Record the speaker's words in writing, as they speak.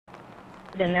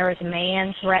Then there was a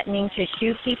man threatening to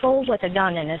shoot people with a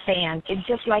gun in his hand. It's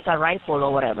just like a rifle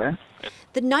or whatever.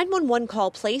 The 911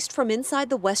 call placed from inside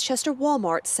the Westchester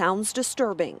Walmart sounds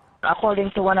disturbing.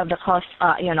 According to one of the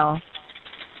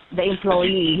the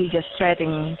employee, he just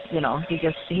threatened,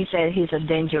 he said he's a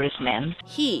dangerous man.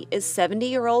 He is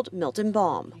 70-year-old Milton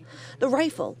Baum. The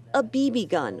rifle, a BB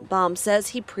gun, Baum says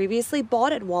he previously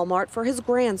bought at Walmart for his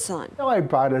grandson. So I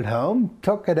brought it home,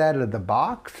 took it out of the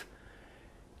box,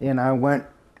 and I went.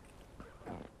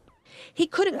 He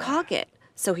couldn't cock it,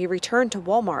 so he returned to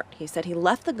Walmart. He said he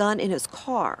left the gun in his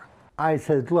car. I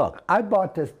said, look, I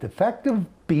bought this defective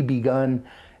BB gun.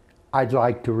 I'd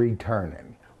like to return it.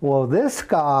 Well, this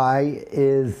guy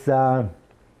is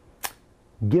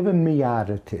giving me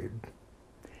attitude.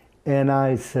 And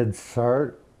I said,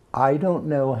 sir, I don't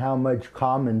know how much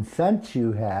common sense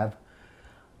you have.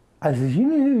 I said, you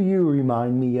know who you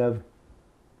remind me of?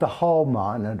 The hall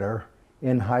monitor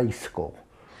in high school.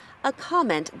 A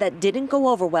comment that didn't go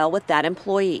over well with that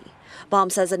employee. Baum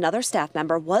says another staff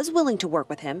member was willing to work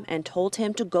with him and told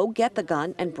him to go get the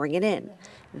gun and bring it in.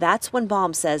 That's when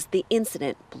Baum says the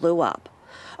incident blew up.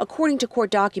 According to court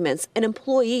documents, an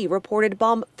employee reported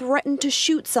Baum threatened to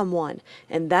shoot someone,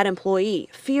 and that employee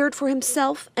feared for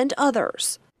himself and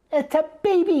others. It's a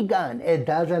BB gun. It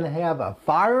doesn't have a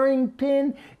firing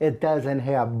pin. It doesn't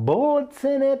have bullets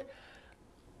in it.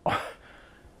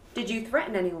 Did you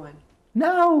threaten anyone?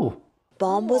 No.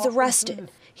 Baum was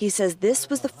arrested. He says this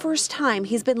was the first time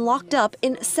he's been locked up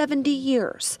in 70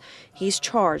 years. He's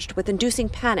charged with inducing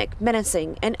panic,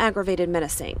 menacing, and aggravated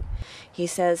menacing. He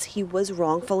says he was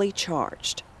wrongfully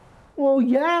charged. Well,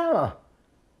 yeah.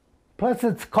 Plus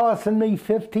it's costing me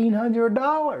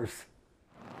 $1,500.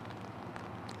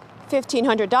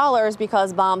 $1,500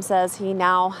 because Baum says he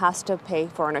now has to pay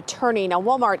for an attorney. Now,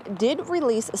 Walmart did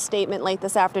release a statement late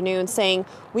this afternoon saying,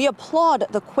 "We applaud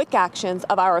the quick actions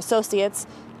of our associates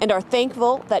and are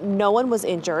thankful that no one was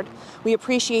injured. We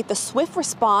appreciate the swift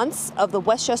response of the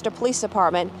Westchester Police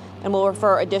Department and will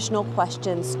refer additional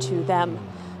questions to them."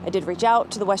 I did reach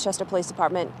out to the Westchester Police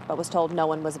Department, but was told no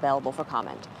one was available for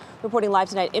comment. Reporting live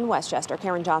tonight in Westchester,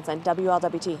 Karen Johnson,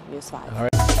 WLWT News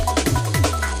 5.